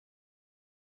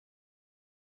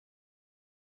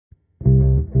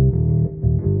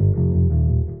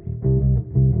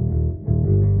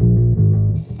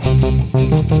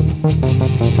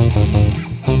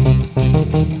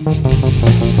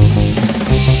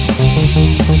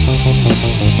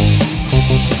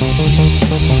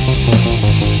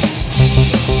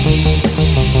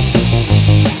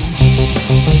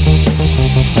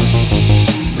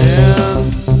Man,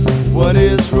 what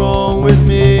is wrong with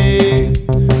me?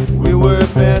 We were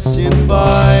passing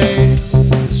by,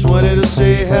 just wanted to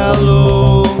say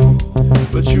hello,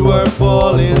 but you are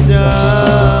falling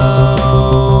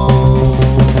down.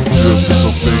 This is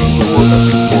something they were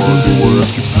asking for. They were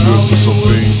asking for. This is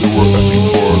something they were asking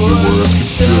for. They were asking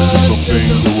for. This is something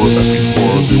they were asking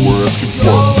for. They were asking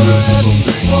for. This is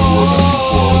something they were asking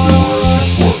for. They were asking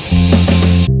for.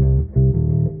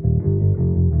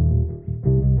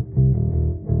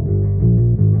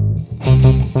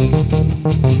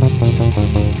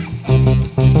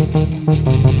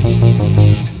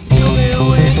 Fill me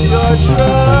with your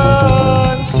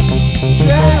trust.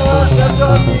 Drag what's left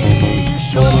of me.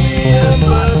 Show me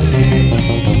empathy.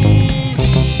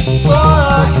 For I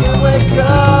can wake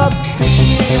up. Teach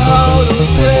me how to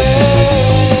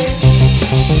pray.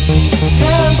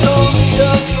 Hands on me,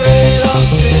 afraid of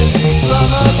sitting by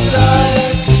my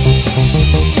side.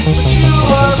 But you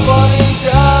are falling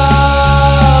down.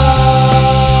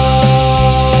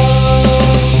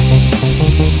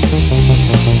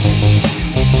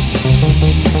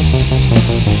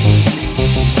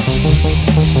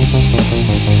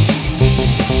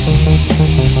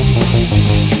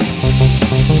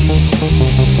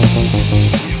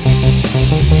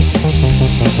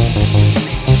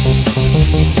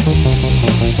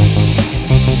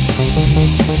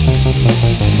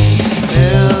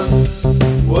 Man,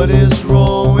 what is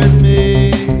wrong with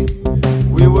me?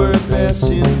 We were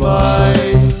passing by,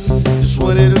 just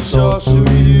wanted to talk to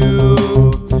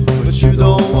you, but you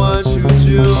don't want to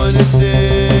do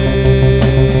anything.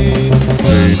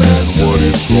 Hey man, what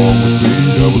is wrong with me?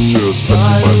 I was just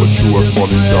passing by, but you are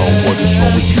falling down. What is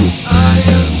wrong with you?